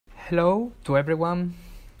Hello to everyone.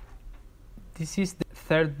 This is the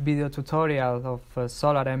third video tutorial of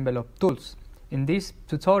solar envelope tools. In this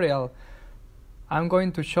tutorial, I'm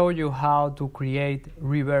going to show you how to create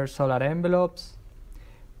reverse solar envelopes,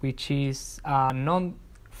 which is a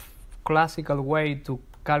non-classical way to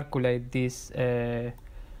calculate these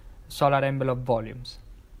solar envelope volumes.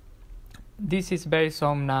 This is based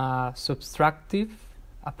on a subtractive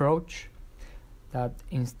approach that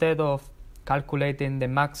instead of calculating the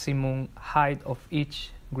maximum height of each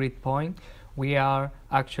grid point, we are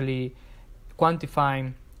actually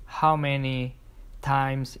quantifying how many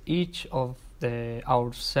times each of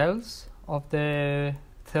our cells of the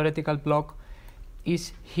theoretical block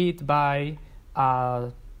is hit by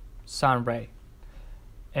a sun ray.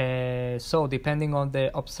 So depending on the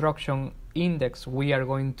obstruction index we are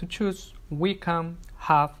going to choose, we can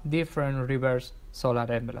have different reverse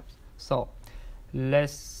solar envelopes. So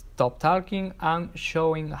let's stop talking and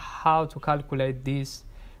showing how to calculate this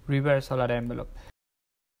reverse solar envelope.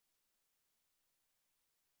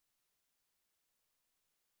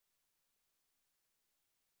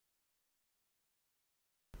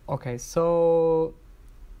 Okay, so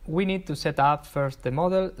we need to set up first the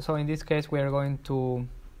model. So in this case, we are going to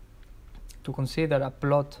consider a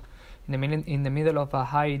plot in the middle of a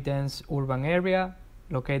high dense urban area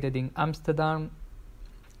located in Amsterdam,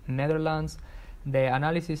 Netherlands. The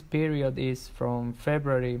analysis period is from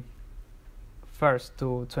February 1st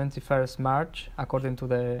to 21st March according to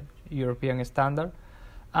the European standard.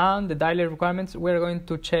 And the daily requirements, we're going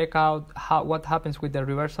to check out what happens with the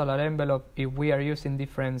reverse solar envelope if we are using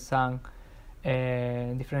different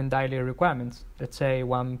daily requirements, let's say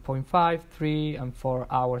 1.5, 3 and 4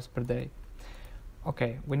 hours per day.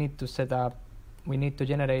 Okay, we need to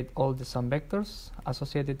generate all the sun vectors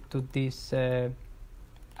associated to this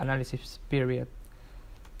analysis period.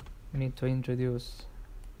 We need to introduce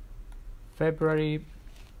February,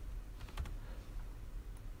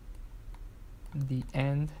 the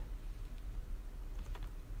end,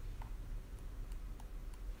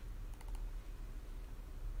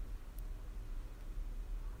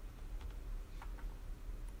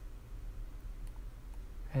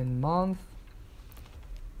 and month,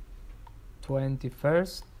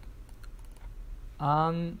 21st,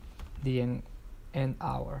 and the end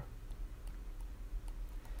hour.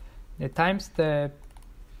 The time step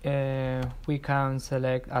we can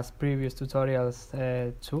select as previous tutorials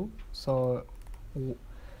too, so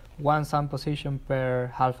one sun position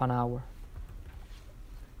per half an hour.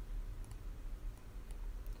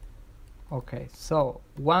 Okay, so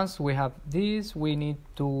once we have this, we need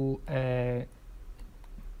to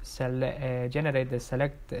generate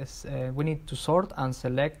the we need to sort and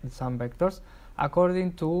select the sun vectors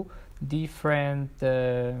according to different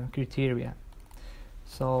criteria.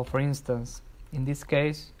 So for instance, in this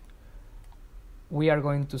case, we are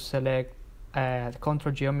going to select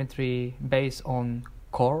control geometry based on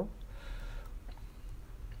core.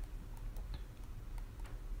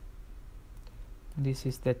 This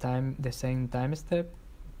is the same time step.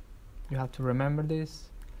 You have to remember this.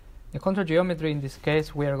 The control geometry, in this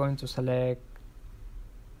case, we are going to select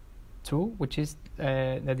 2, which is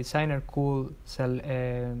the designer could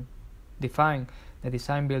define the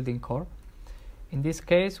design building core. In this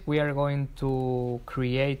case, we are going to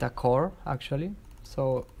create a core actually,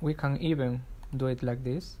 so we can even do it like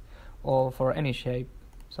this or for any shape.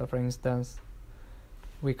 So for instance,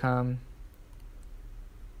 we can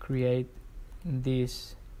create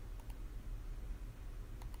this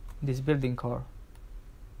building core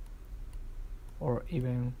or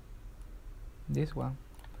even this one.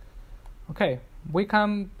 Okay, we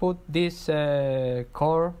can put this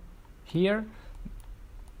core here,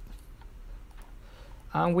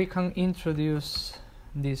 and we can introduce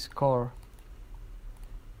this core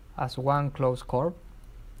as one closed core,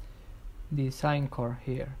 design core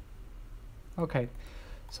here. Okay,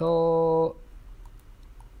 so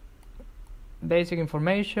basic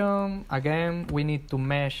information, again, we need to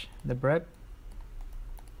mesh the breadth,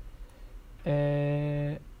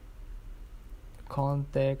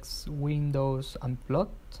 context, windows and plot.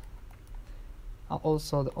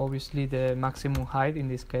 Also obviously the maximum height in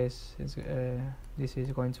this case is this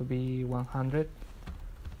is going to be 100.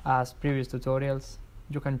 As previous tutorials,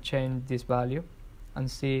 you can change this value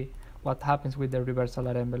and see what happens with the reverse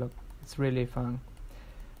solar envelope. It's really fun.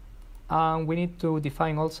 And we need to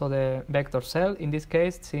define also the vector cell. In this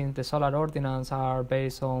case, since the solar ordinance are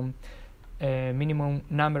based on a minimum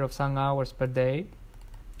number of sun hours per day,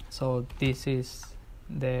 so this is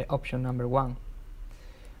the option number 1.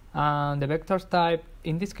 And the vectors type,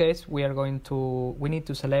 in this case, we need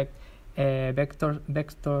to select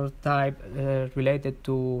vector type related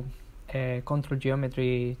to control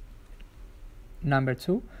geometry number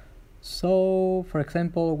 2. So for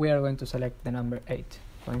example, we are going to select the number 8,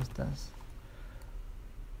 for instance.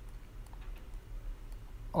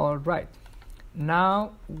 All right,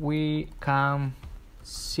 now we can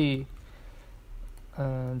see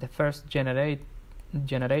the first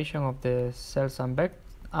generation of the cells and vectors,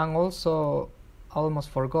 and also almost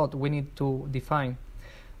forgot, we need to define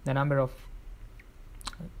the number of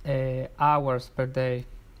hours per day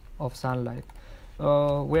of sunlight.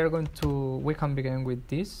 We can begin with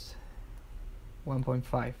this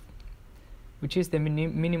 1.5, which is the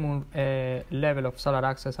minimum level of solar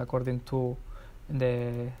access according to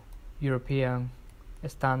the European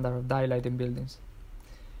standard of daylighting buildings.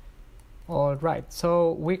 All right,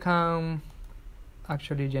 so we can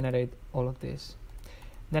actually generate all of this.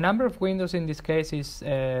 The number of windows in this case is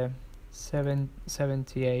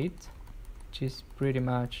 78, which is pretty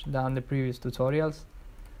much than the previous tutorials,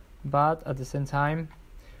 but at the same time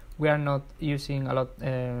we are not using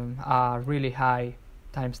a really high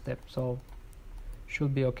time step, so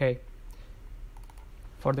should be okay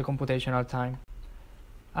for the computational time.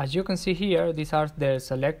 As you can see here, these are the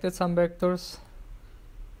selected sun vectors,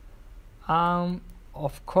 and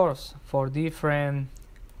of course for different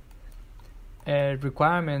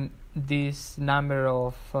requirement this number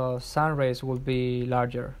of sun rays will be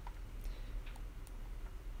larger.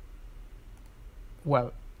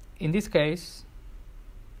 Well, in this case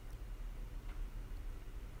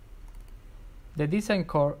the design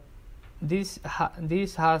core, this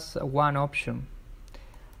has one option,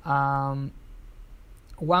 one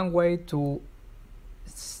way to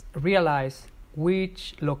realize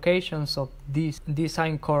which locations of this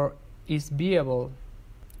design core is viable.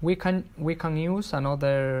 We can use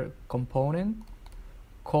another component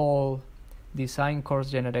called design course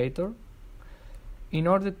generator in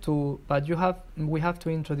order to, but we have to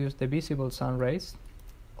introduce the visible sun rays,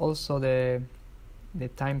 also the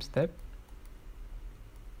time step,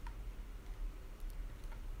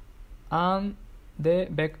 and the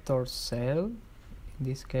vector cell. In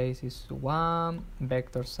this case is 1,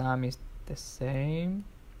 vector sum is the same,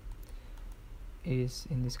 is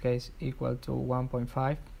in this case equal to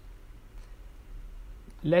 1.5.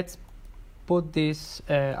 Let's put this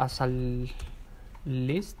as a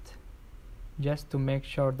list just to make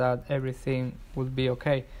sure that everything will be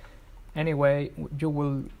okay. Anyway, you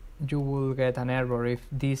will get an error if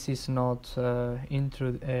this is not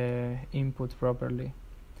input properly.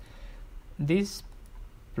 This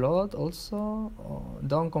plot also,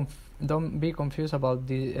 don't be confused about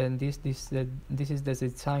this is the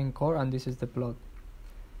design core and this is the plot.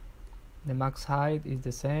 The max height is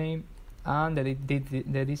the same, and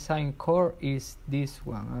the design core is this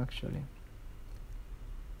one actually.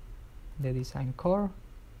 The design core.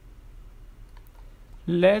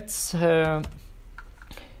 Let's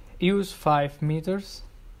use 5 meters,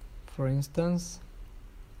 for instance.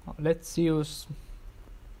 Let's use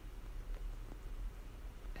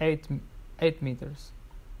 8 meters,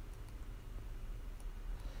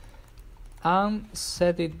 and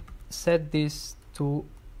set this to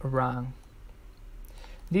run.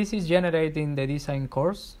 This is generating the design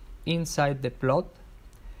course inside the plot,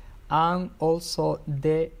 and also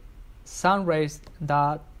the sun rays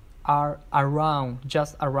that are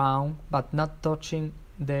just around but not touching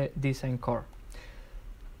the design core.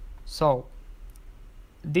 So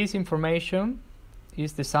this information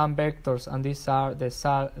is the sun vectors, and these are the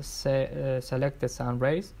selected sun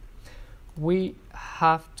rays. We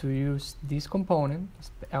have to use this component,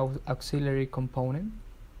 auxiliary component,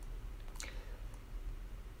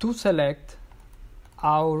 to select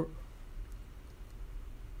our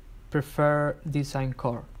preferred design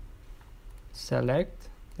core. Select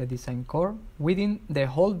the design core. Within the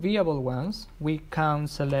whole viable ones, we can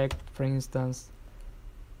select, for instance,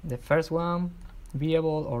 the first one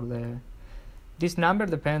viable, or this number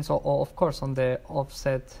depends of course on the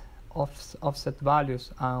offset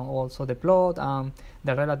values, and also the plot and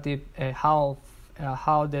the relative how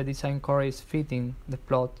the design core is fitting the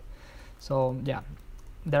plot. So yeah,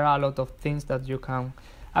 there are a lot of things that you can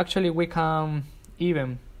actually, we can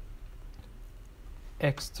even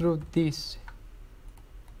extrude this.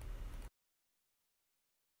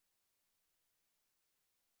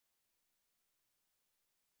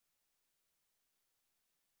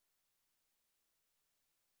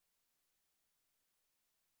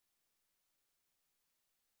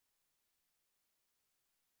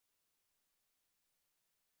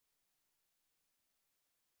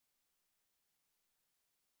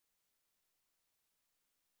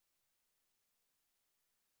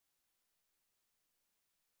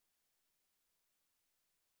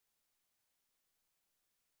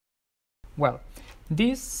 Well,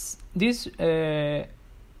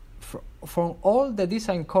 from all the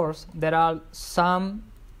design cores, there are some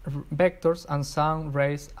vectors and some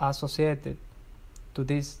rays associated to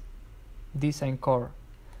this design core.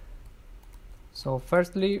 So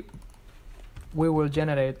firstly, we will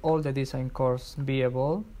generate all the design cores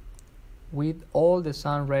viewable with all the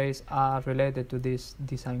sun rays are related to this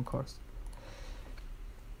design cores.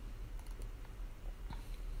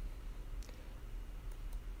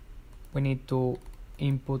 We need to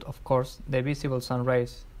input, of course, the visible sun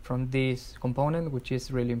rays from this component, which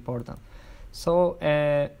is really important. So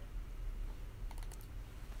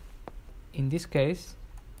in this case,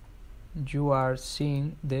 you are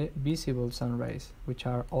seeing the visible sun rays, which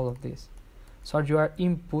are all of these. So you are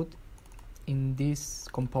input in this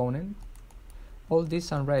component all these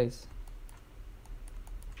sun rays.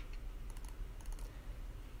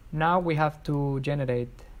 Now we have to generate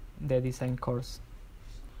the design cores.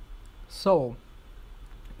 So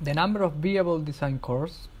the number of viable design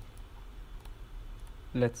cores,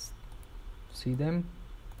 let's see them.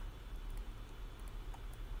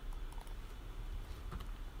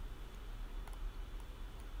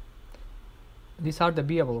 These are the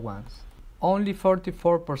viable ones. Only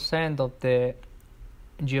 44% of the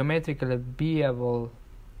geometrically viable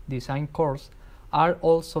design cores are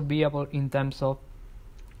also viable in terms of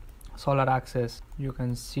solar access. You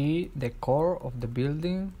can see the core of the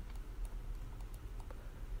building,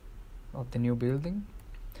 of the new building.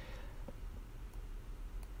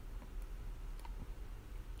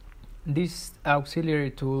 This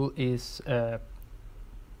auxiliary tool is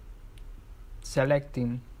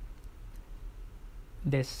selecting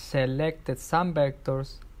the selected sun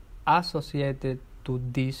vectors associated to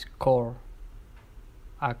this core.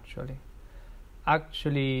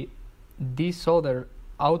 Actually this other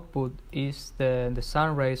output is the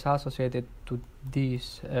sun rays associated to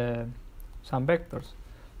these sun vectors.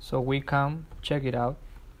 So we can check it out,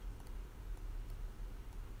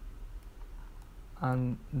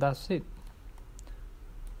 and that's it.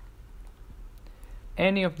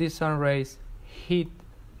 Any of these sun rays hit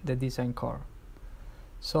the design core.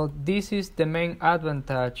 So this is the main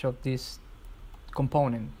advantage of this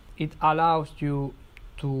component. It allows you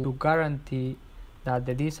to guarantee that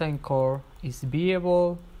the design core is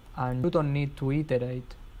viable and you don't need to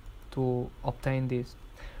iterate to obtain this.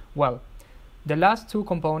 Well, the last two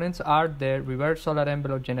components are the reverse solar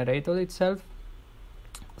envelope generator itself.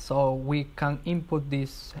 So we can input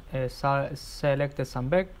these selected sun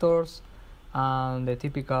vectors and the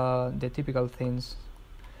typical things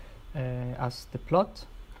as the plot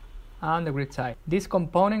and the grid type. This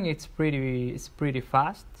component is pretty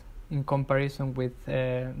fast in comparison with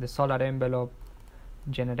the solar envelope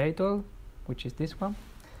generator, which is this one,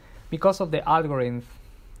 because of the algorithm.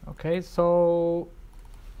 Okay, so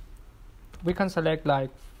we can select like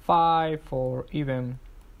 5 or even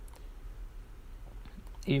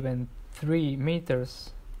 3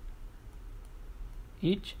 meters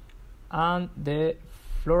each, and the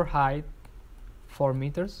floor height 4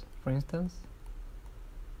 meters, for instance.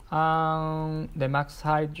 The max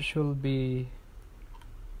height should be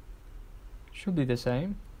the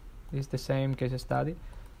same. It's the same case study.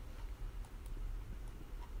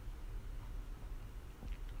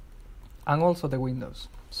 And also the windows.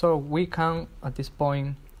 So we can at this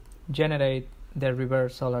point generate the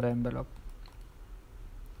reverse solar envelope.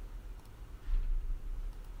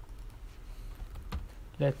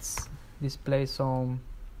 Let's display some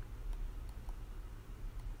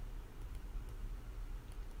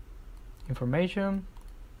information.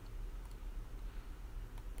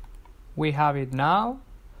 We have it now.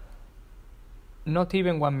 Not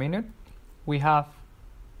even 1 minute. We have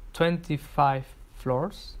 25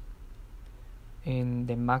 floors in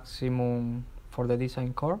the maximum for the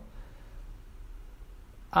design core,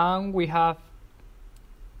 and we have,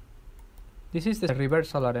 this is the reverse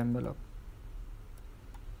solar envelope.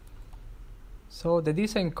 So the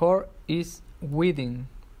design core is within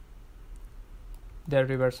the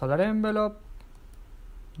reverse solar envelope.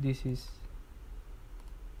 This is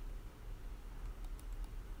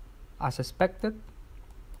as expected.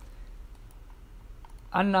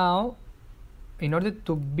 And now, in order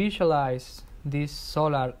to visualize this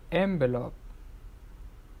solar envelope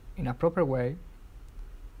in a proper way,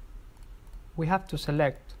 we have to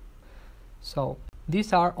select. So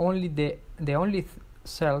these are only the only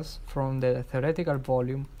cells from the theoretical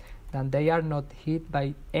volume that they are not hit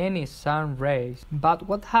by any sun rays. But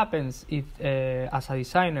what happens if as a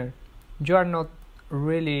designer you are not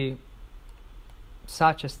really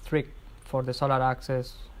such strict for the solar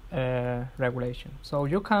access regulation? So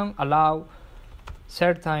you can allow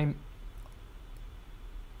certain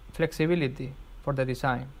flexibility for the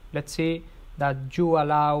design. Let's see that you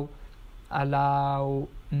allow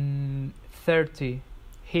 30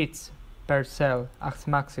 hits per cell as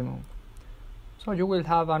maximum. So you will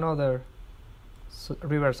have another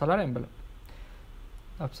reverse solar envelope.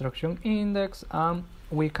 Obstruction index, and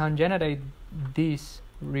we can generate these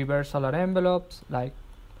reverse solar envelopes like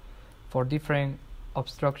for different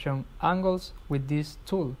obstruction angles with this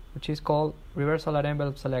tool, which is called reverse solar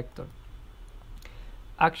envelope selector.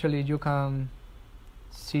 Actually, you can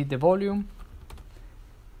see the volume,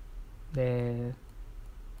 the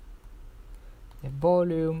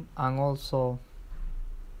volume, and also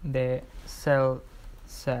the cells.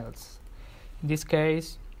 In this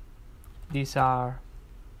case, this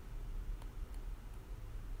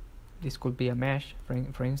could be a mesh,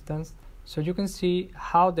 for instance. So you can see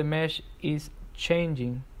how the mesh is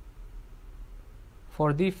changing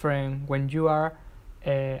for different, when you are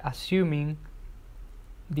assuming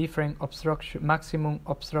different maximum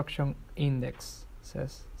obstruction indexes.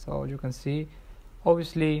 So you can see,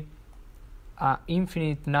 obviously, an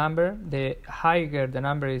infinite number. The higher the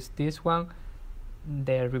number is this one,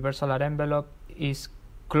 the reverse solar envelope is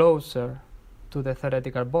closer to the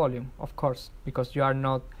theoretical volume, of course, because you are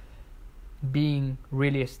not being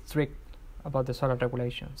really strict about the solar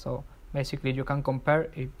regulation. So basically you can compare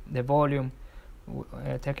if the volume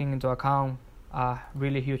taking into account a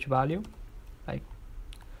really huge value like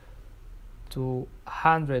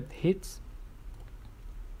 200 hits,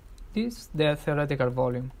 this is the theoretical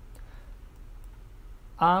volume,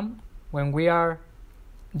 and when we are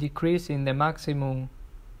decreasing the maximum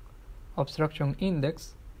obstruction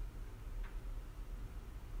index,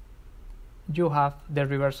 you have the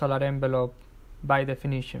reverse solar envelope by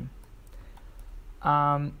definition.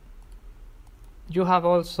 You have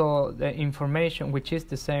also the information, which is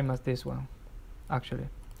the same as this one, actually.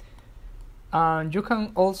 And you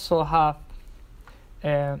can also have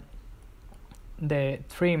the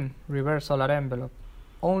trim reverse solar envelope,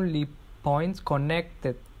 only points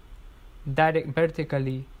connected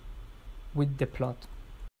vertically with the plot.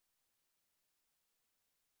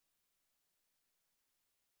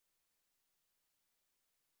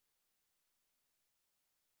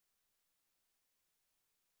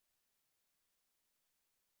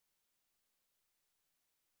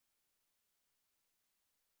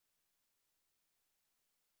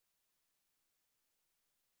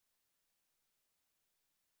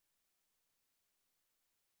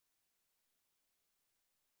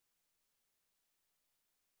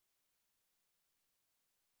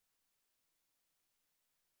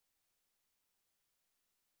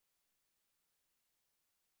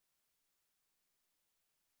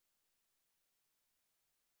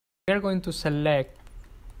 We are going to select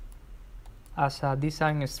as a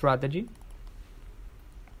design strategy.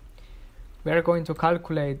 We are going to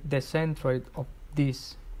calculate the centroid of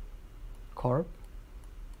this curve.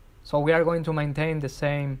 So we are going to maintain the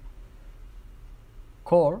same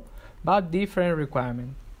core, but different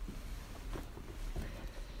requirement.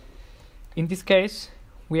 In this case,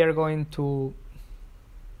 we are going to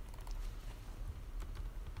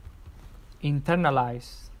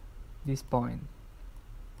internalize this point.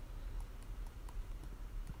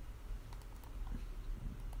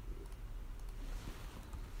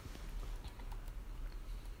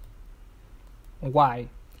 Why?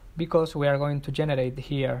 Because we are going to generate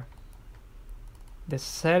here the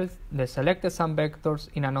selected sum vectors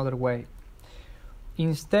in another way.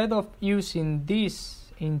 Instead of using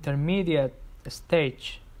this intermediate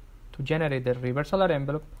stage to generate the reverse solar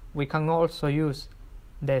envelope, we can also use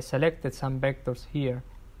the selected sum vectors here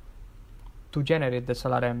to generate the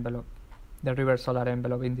solar envelope, the reverse solar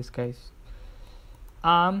envelope in this case.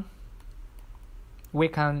 We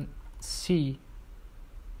can see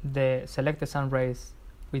the selected sun rays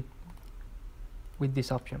with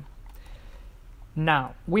this option.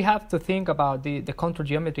 Now we have to think about the contour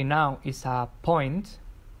geometry. Now is a point,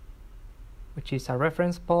 which is a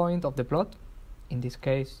reference point of the plot. In this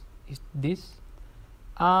case is this.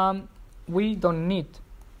 We don't need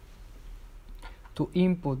to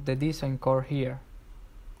input the design core here,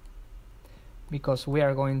 because we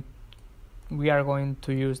are going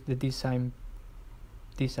to use the design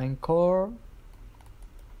core,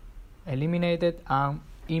 eliminate it, and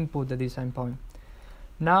input the design point.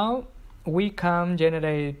 Now we can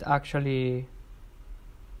generate actually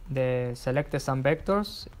the selected sum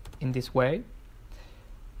vectors in this way,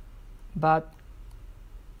 but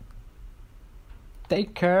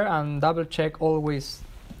take care and double check always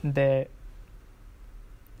the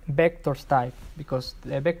vectors type, because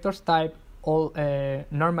the vectors type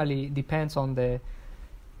normally depends on the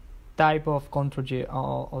type of contour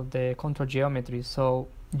of the contour geometry. So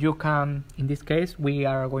you can, in this case, we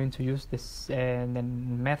are going to use this the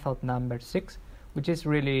method number 6, which is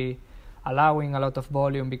really allowing a lot of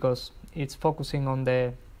volume because it's focusing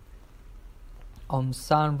on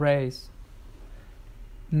sun rays,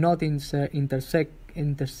 not intersecting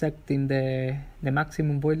the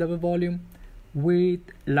maximum void level volume with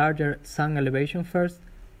larger sun elevation first,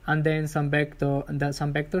 and then some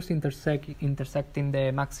vectors intersecting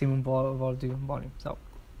the maximum volume.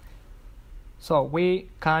 So we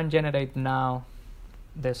can generate now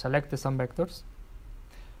the selected sun vectors.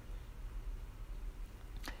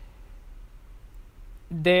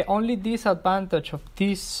 The only disadvantage of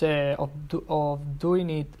this of doing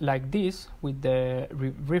it like this with the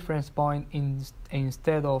reference point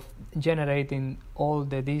instead of generating all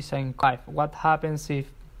the design live. What happens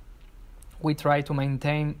if we try to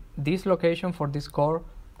maintain this location for this core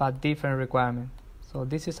but different requirement? So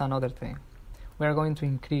this is another thing. We are going to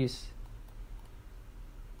increase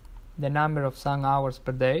the number of sun hours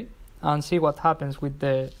per day and see what happens with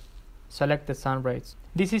the selected sun rates.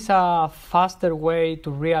 This is a faster way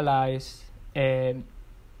to realize if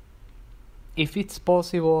it's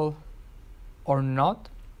possible or not,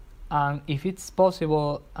 and if it's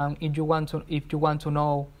possible, and if you want to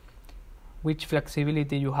know which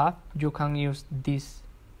flexibility you have, you can use this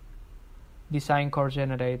design core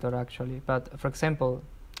generator actually. But for example,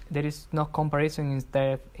 there is no comparison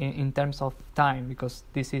in terms of time, because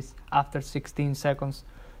this is after 16 seconds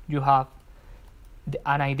you have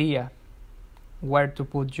an idea where to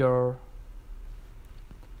put your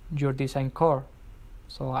design core.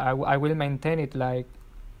 So I will maintain it like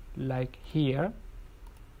here.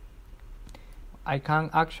 I can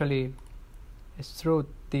actually extrude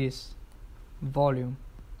this volume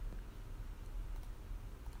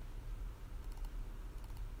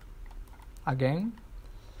again.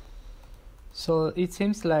 So it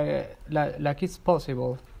seems like it's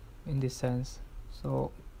possible in this sense. So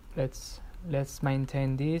let's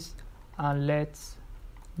maintain this, and let's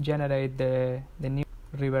generate the new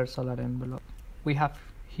reverse solar envelope. We have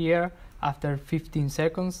here, after 15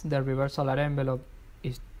 seconds, the reverse solar envelope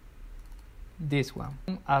is this one.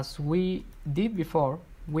 As we did before,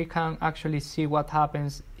 we can actually see what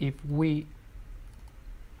happens if we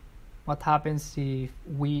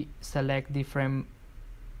select different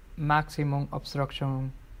maximum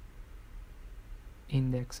obstruction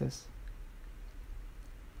indexes.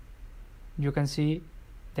 You can see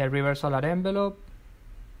the reverse solar envelope,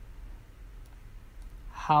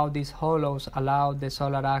 how these hollows allow the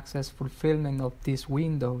solar axis fulfillment of these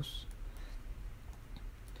windows.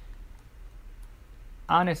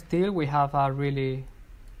 And still we have a really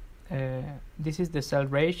this is the cell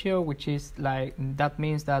ratio, which is like, that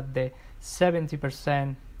means that the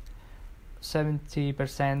 70%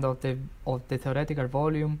 of the theoretical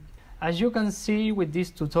volume. As you can see with this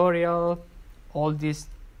tutorial, all these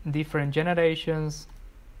different generations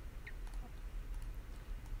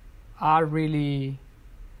can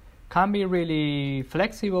be really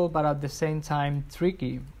flexible, but at the same time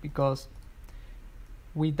tricky, because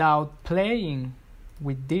without playing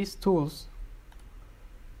with these tools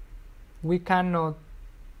we cannot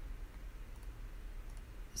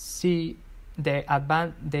see the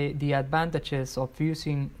advantages of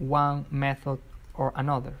using one method or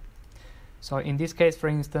another. So in this case, for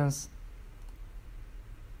instance,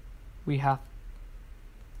 we have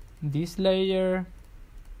this layer,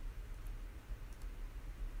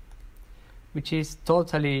 which is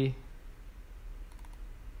totally,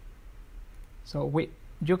 so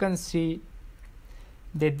you can see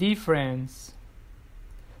the difference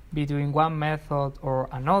between one method or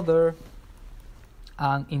another,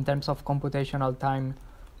 and in terms of computational time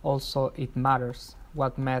also it matters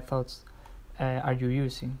what methods are you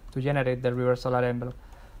using to generate the reverse solar envelope.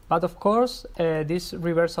 But of course this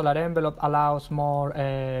reverse solar envelope allows more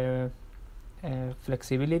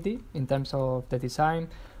flexibility in terms of the design,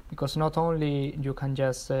 because not only you can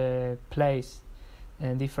just place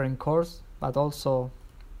different cores, but also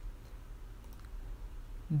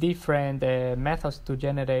different methods to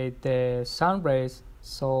generate the sun rays.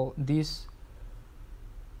 So this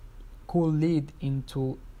could lead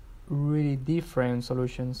into really different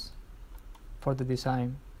solutions for the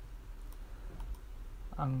design.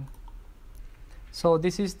 So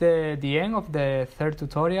this is the end of the third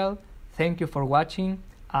tutorial. Thank you for watching,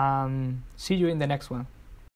 and see you in the next one.